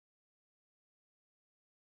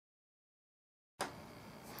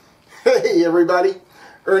Hey everybody,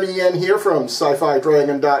 Ernie Yen here from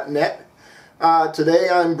sci-fi-dragon.net. Today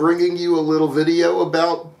I'm bringing you a little video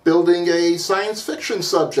about building a science fiction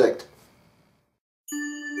subject.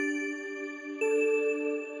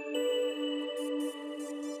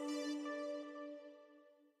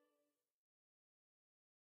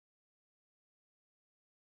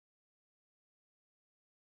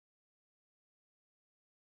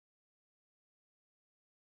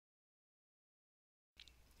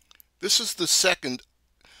 This is the second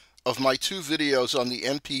of my two videos on the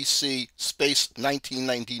MPC Space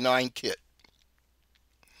 1999 kit.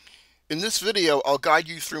 In this video, I'll guide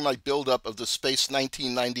you through my buildup of the Space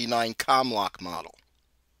 1999 Commlock model.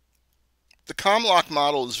 The Commlock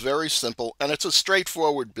model is very simple and it's a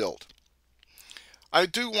straightforward build. I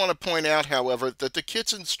do want to point out, however, that the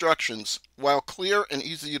kit's instructions, while clear and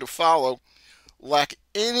easy to follow, lack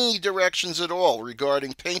any directions at all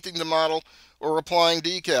regarding painting the model or applying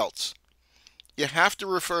decals. You have to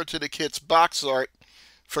refer to the kit's box art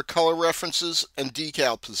for color references and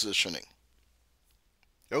decal positioning.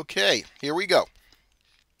 Okay, here we go.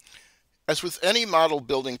 As with any model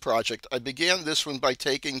building project, I began this one by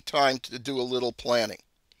taking time to do a little planning.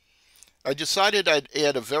 I decided I'd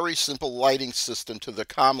add a very simple lighting system to the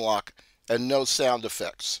Commlock and no sound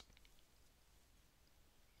effects.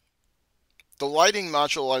 The lighting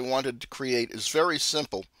module I wanted to create is very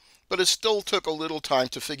simple, but it still took a little time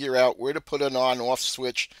to figure out where to put an on-off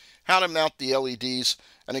switch, how to mount the LEDs,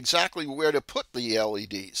 and exactly where to put the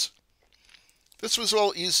LEDs. This was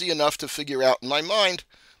all easy enough to figure out in my mind,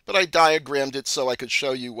 but I diagrammed it so I could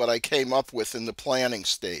show you what I came up with in the planning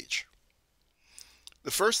stage.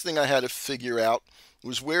 The first thing I had to figure out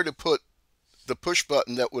was where to put the push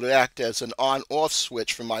button that would act as an on-off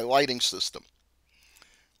switch for my lighting system.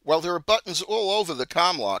 While there are buttons all over the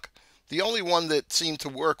Commlock, the only one that seemed to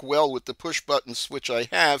work well with the push button switch I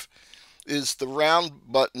have is the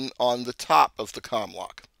round button on the top of the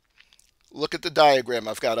Commlock. Look at the diagram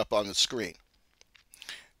I've got up on the screen.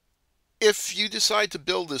 If you decide to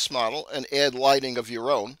build this model and add lighting of your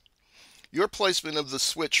own, your placement of the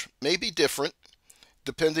switch may be different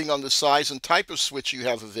depending on the size and type of switch you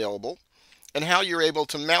have available and how you're able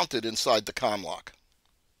to mount it inside the Commlock.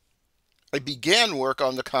 I began work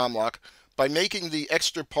on the Commlock by making the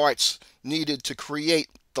extra parts needed to create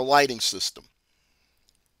the lighting system.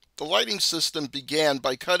 The lighting system began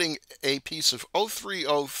by cutting a piece of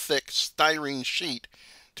 030 thick styrene sheet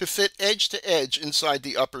to fit edge to edge inside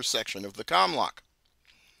the upper section of the Commlock.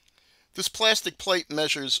 This plastic plate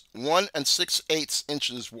measures 1 6/8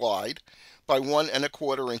 inches wide by 1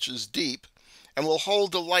 1/4 inches deep and will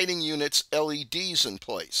hold the lighting unit's LEDs in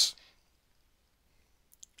place.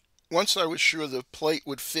 Once I was sure the plate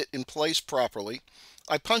would fit in place properly,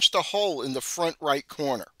 I punched a hole in the front right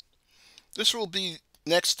corner. This will be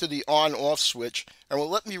next to the on-off switch and will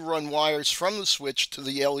let me run wires from the switch to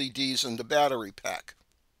the LEDs in the battery pack.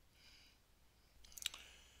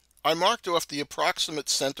 I marked off the approximate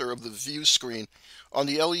center of the view screen on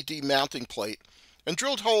the LED mounting plate and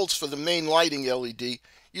drilled holes for the main lighting LED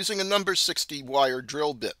using a number 60 wire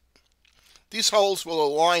drill bit. These holes will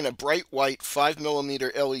align a bright white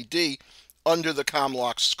 5mm LED under the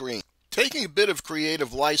Commlock screen. Taking a bit of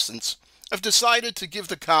creative license, I've decided to give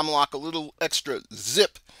the Commlock a little extra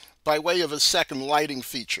zip by way of a second lighting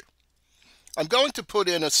feature. I'm going to put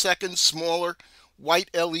in a second smaller white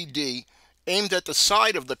LED aimed at the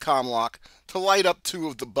side of the Commlock to light up 2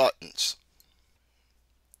 of the buttons.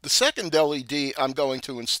 The second LED I'm going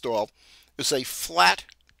to install is a flat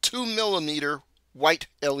 2mm white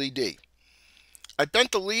LED. I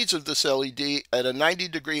bent the leads of this LED at a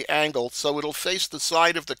 90-degree angle so it'll face the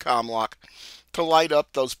side of the Commlock to light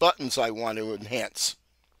up those buttons I want to enhance.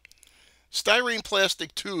 Styrene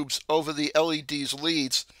plastic tubes over the LED's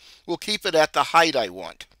leads will keep it at the height I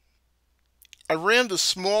want. I ran the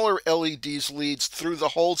smaller LED's leads through the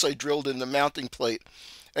holes I drilled in the mounting plate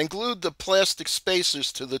and glued the plastic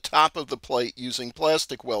spacers to the top of the plate using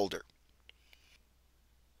plastic welder.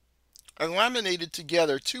 I laminated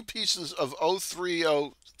together 2 pieces of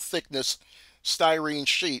 030 thickness styrene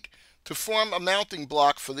sheet to form a mounting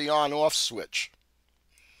block for the on-off switch.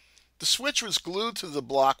 The switch was glued to the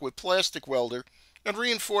block with plastic welder and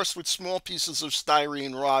reinforced with small pieces of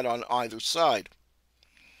styrene rod on either side.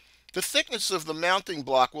 The thickness of the mounting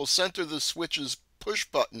block will center the switch's push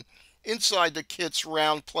button inside the kit's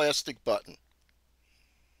round plastic button.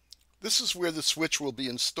 This is where the switch will be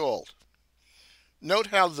installed. Note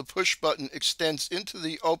how the push button extends into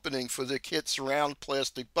the opening for the kit's round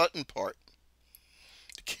plastic button part.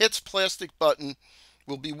 The kit's plastic button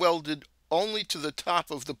will be welded only to the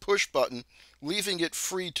top of the push button, leaving it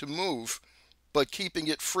free to move, but keeping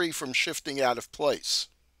it free from shifting out of place.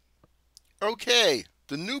 Okay,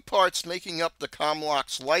 the new parts making up the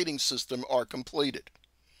Commlock's lighting system are completed.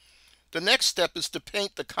 The next step is to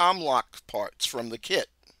paint the Commlock parts from the kit.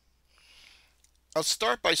 I'll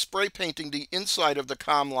start by spray painting the inside of the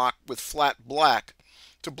Commlock with flat black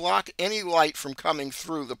to block any light from coming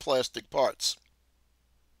through the plastic parts.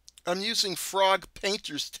 I'm using frog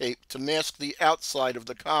painter's tape to mask the outside of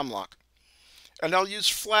the Commlock, and I'll use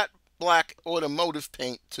flat black automotive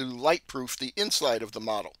paint to lightproof the inside of the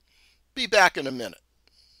model. Be back in a minute.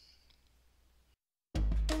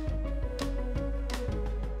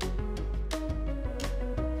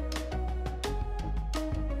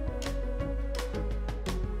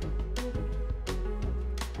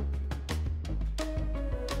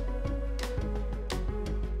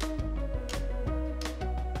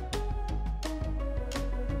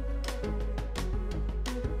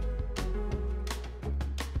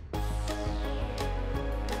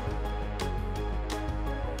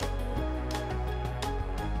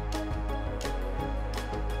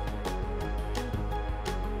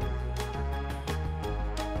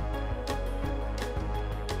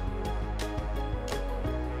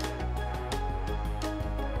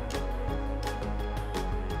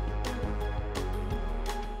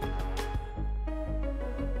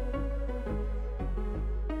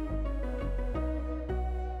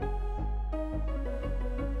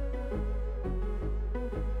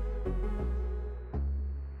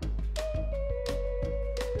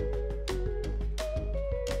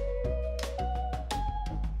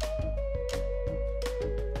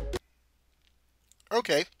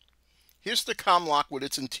 Okay, here's the Commlock with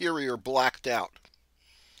its interior blacked out.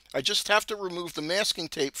 I just have to remove the masking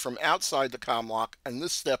tape from outside the Commlock, and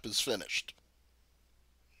this step is finished.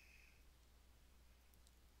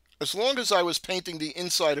 As long as I was painting the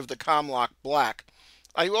inside of the Commlock black,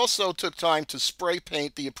 I also took time to spray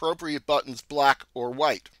paint the appropriate buttons black or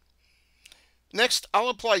white. Next, I'll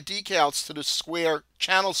apply decals to the square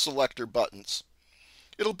channel selector buttons.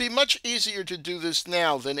 It'll be much easier to do this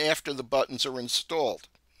now than after the buttons are installed.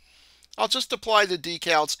 I'll just apply the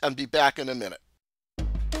decals and be back in a minute.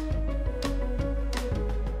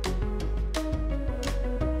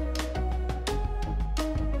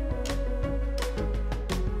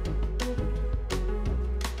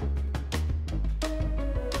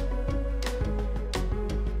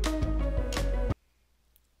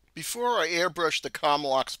 Before I airbrush the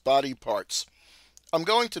Commlock's body parts, I'm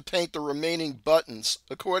going to paint the remaining buttons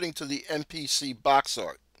according to the MPC box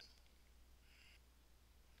art.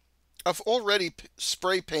 I've already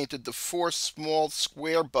spray painted the 4 small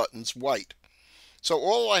square buttons white, so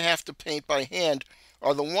all I have to paint by hand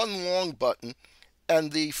are the 1 long button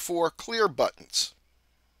and the 4 clear buttons.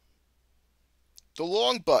 The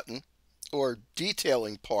long button, or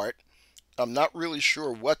detailing part, I'm not really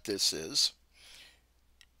sure what this is,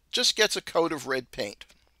 just gets a coat of red paint.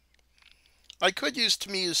 I could use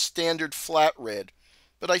Tamiya's standard flat red,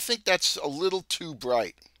 but I think that's a little too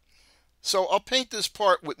bright. So I'll paint this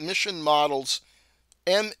part with Mission Models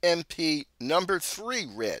MMP number 3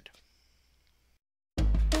 red.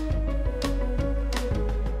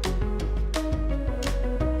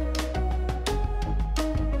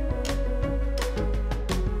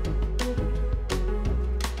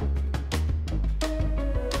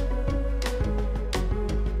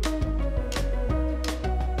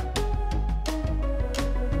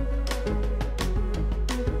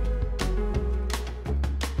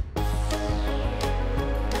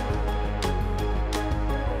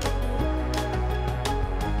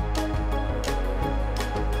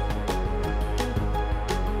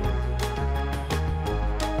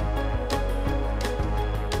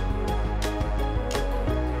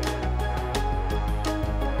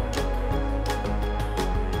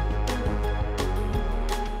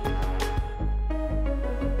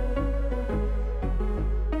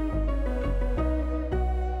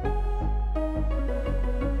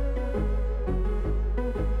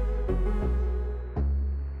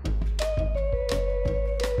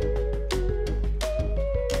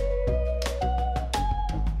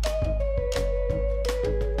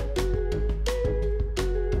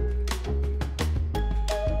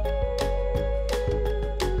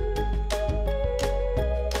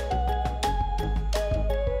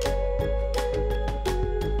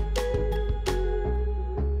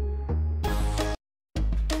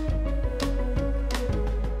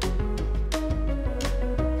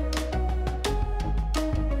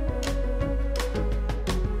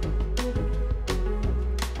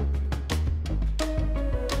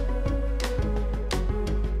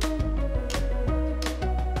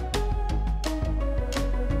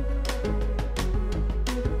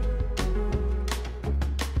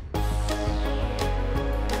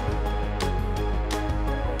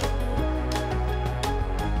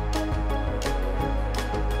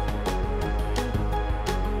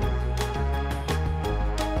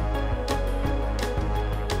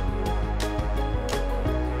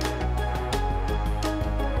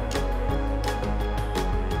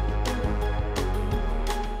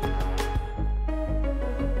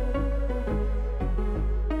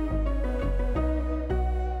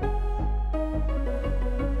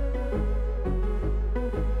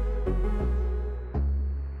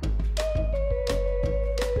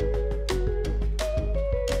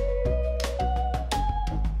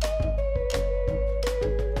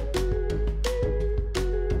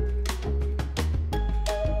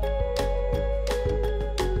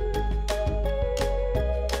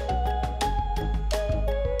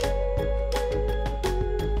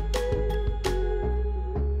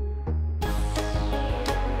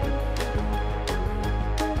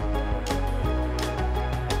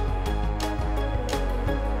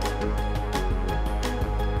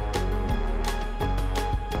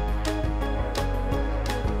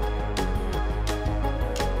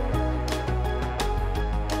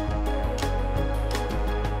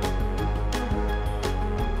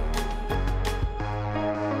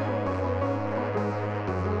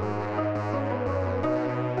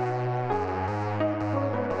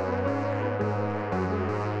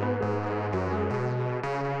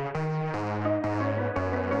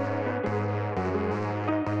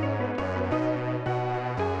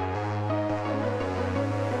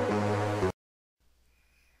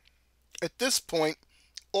 this point,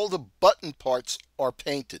 all the button parts are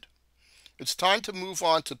painted. It's time to move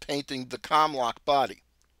on to painting the Commlock body.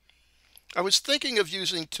 I was thinking of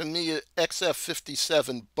using Tamiya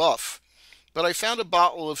XF57 buff, but I found a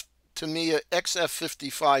bottle of Tamiya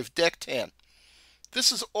XF55 deck tan.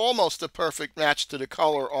 This is almost a perfect match to the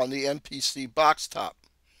color on the MPC box top.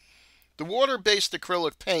 The water-based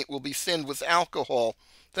acrylic paint will be thinned with alcohol,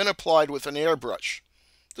 then applied with an airbrush.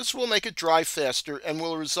 This will make it dry faster and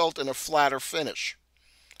will result in a flatter finish.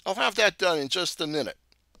 I'll have that done in just a minute.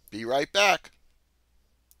 Be right back.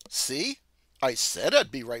 See? I said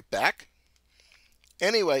I'd be right back.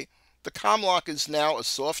 Anyway, the Commlock is now a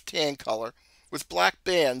soft tan color with black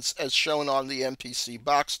bands as shown on the MPC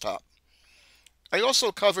box top. I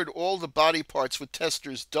also covered all the body parts with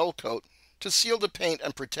Tester's dull coat to seal the paint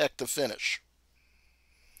and protect the finish.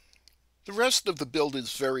 The rest of the build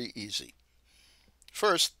is very easy.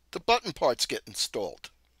 First, the button parts get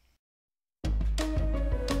installed.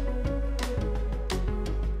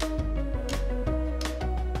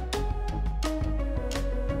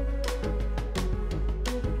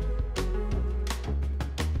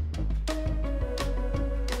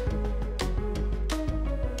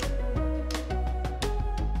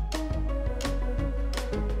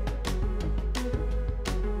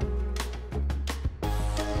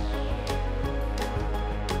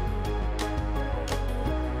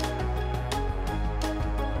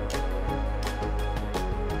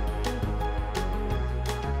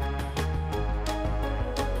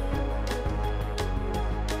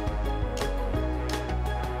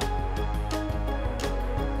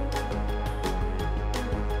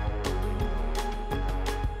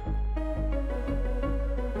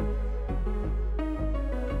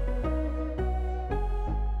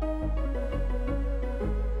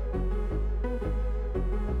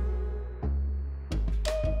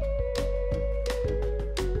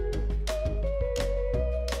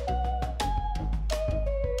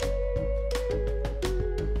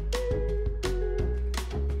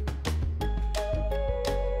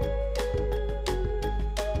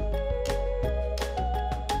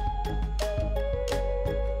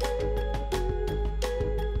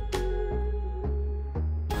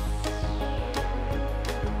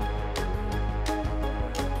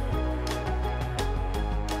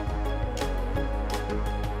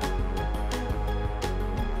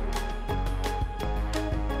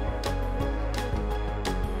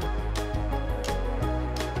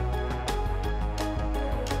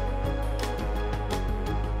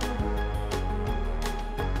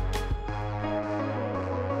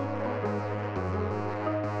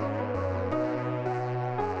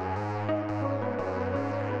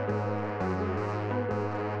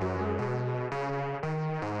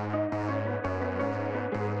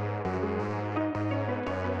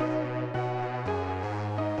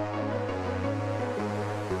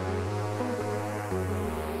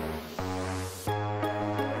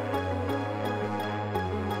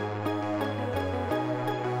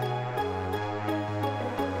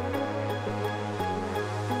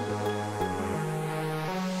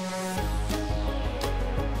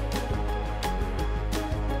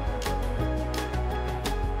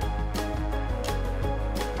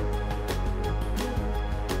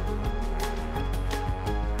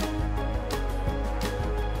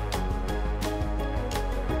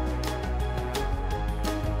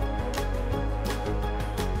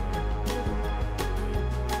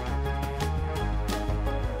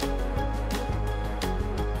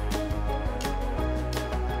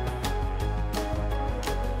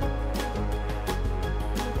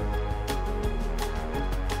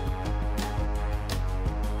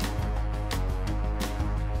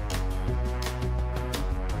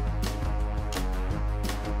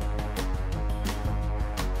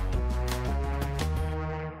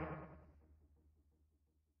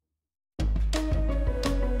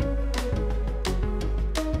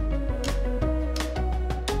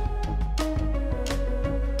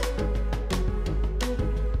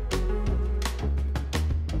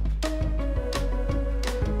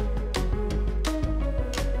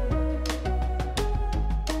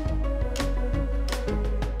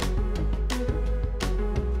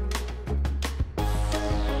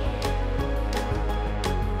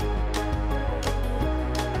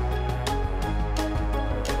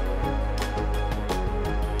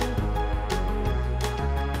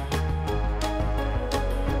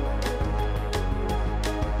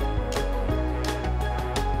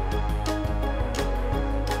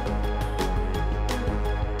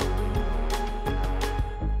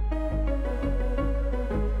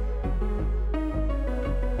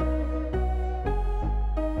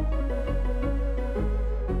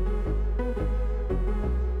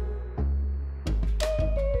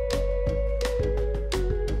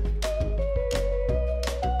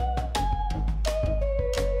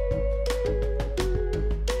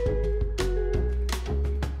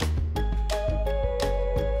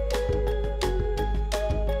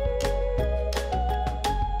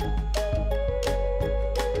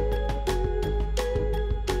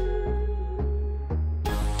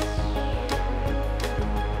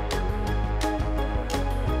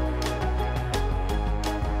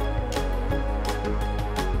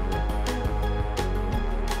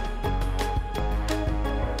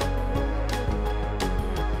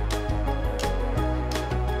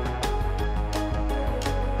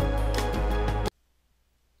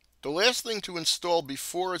 last thing to install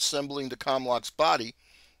before assembling the Commlock's body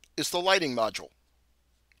is the lighting module.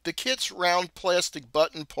 The kit's round plastic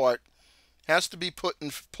button part has to be put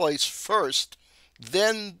in place first,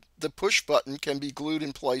 then the push button can be glued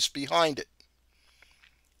in place behind it.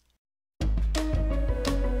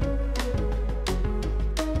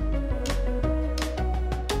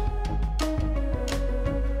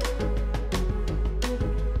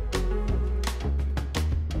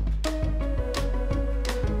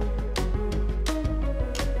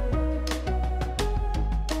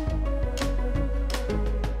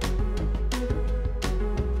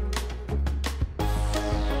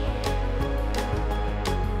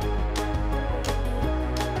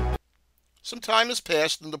 Some time has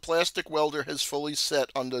passed and the plastic welder has fully set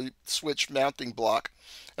on the switch mounting block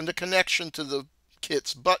and the connection to the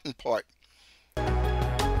kit's button part.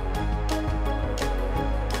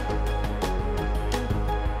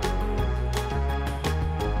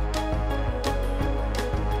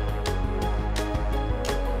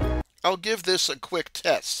 I'll give this a quick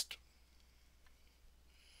test.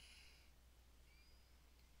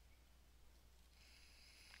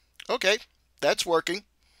 Okay, that's working.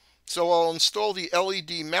 So I'll install the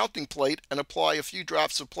LED mounting plate and apply a few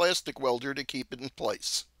drops of plastic welder to keep it in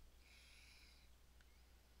place.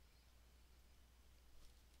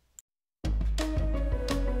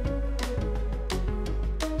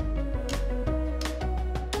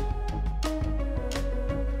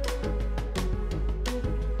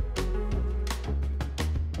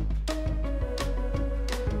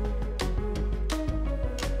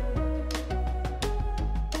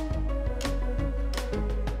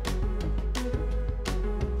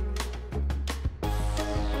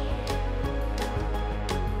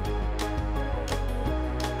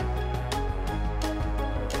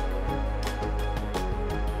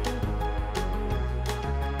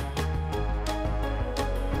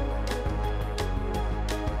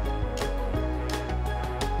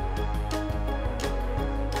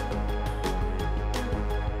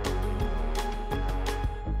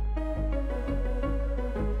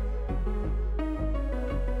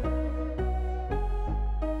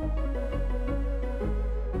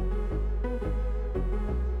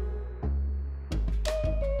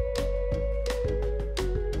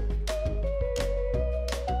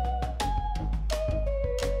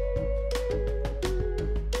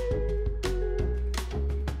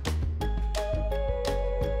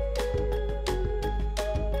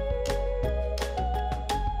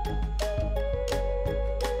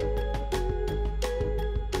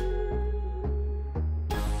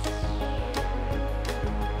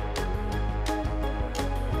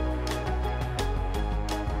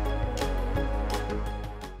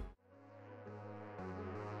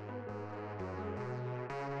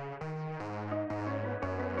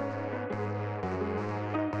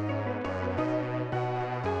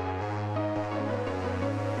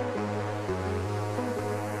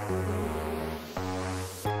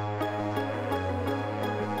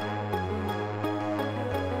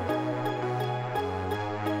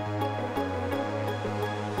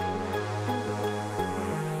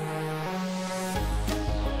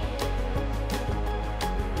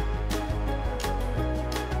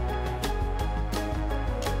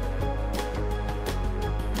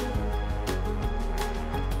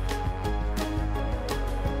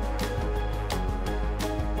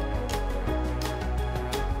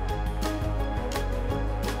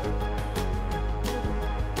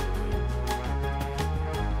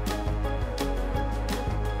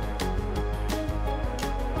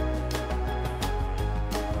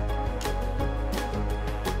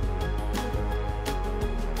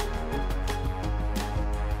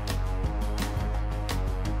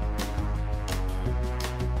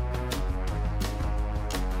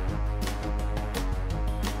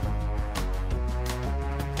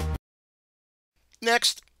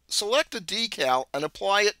 Next, select a decal and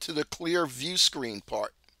apply it to the clear view screen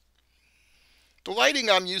part. The lighting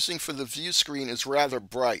I'm using for the view screen is rather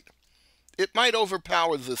bright. It might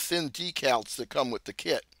overpower the thin decals that come with the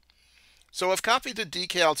kit. So I've copied the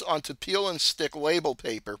decals onto peel and stick label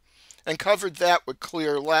paper and covered that with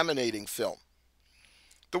clear laminating film.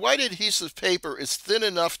 The white adhesive paper is thin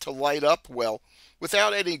enough to light up well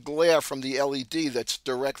without any glare from the LED that's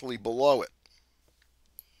directly below it.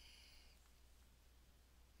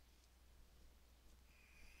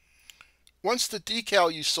 Once the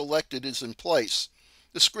decal you selected is in place,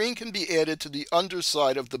 the screen can be added to the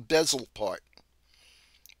underside of the bezel part.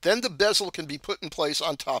 Then the bezel can be put in place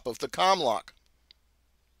on top of the Commlock.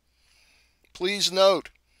 Please note,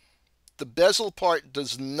 the bezel part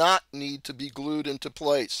does not need to be glued into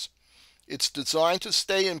place. It's designed to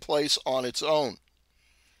stay in place on its own.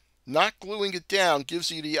 Not gluing it down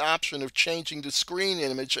gives you the option of changing the screen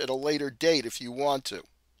image at a later date if you want to.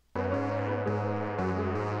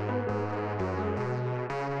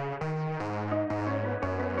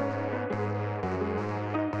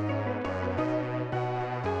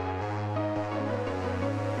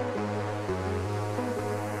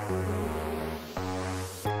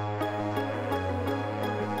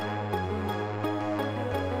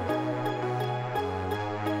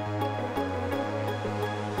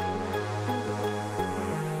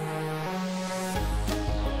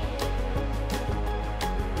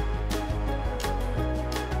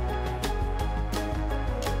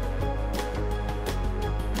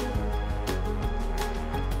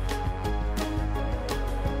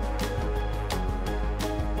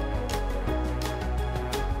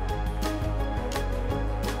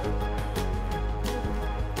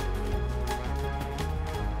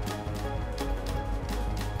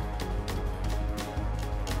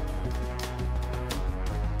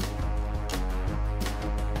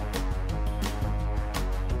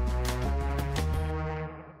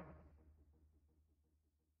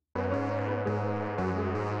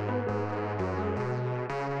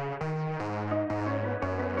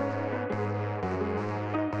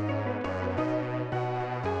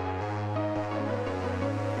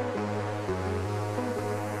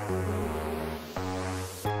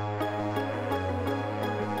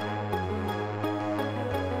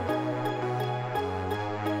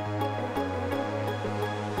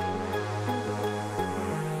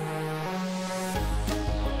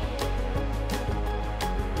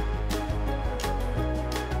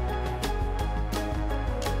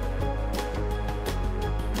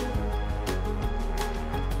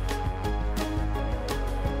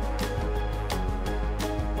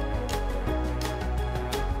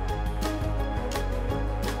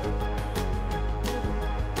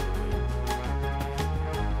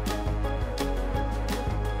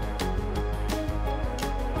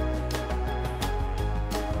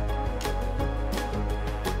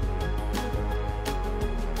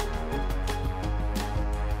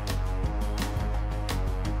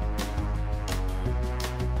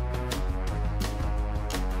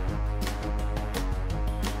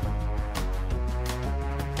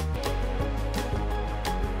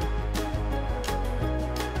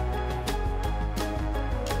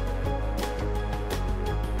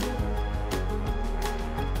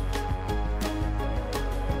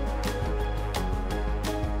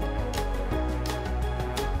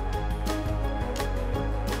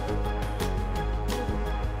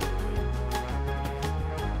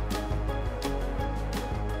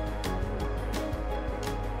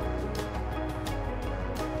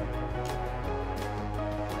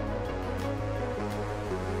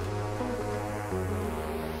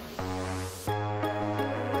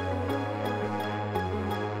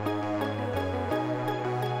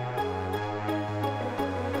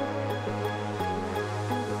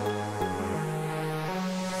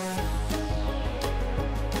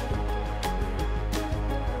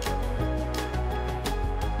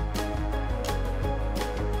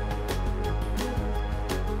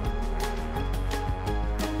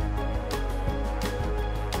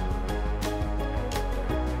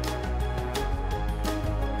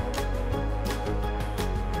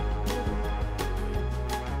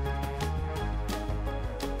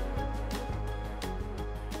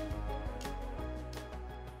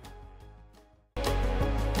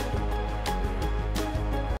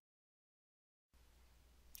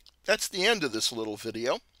 That's the end of this little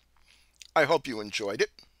video. I hope you enjoyed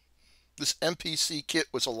it. This MPC kit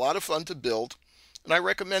was a lot of fun to build, and I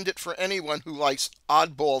recommend it for anyone who likes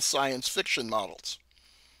oddball science fiction models.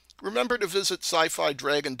 Remember to visit sci-fi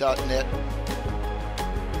dragon.net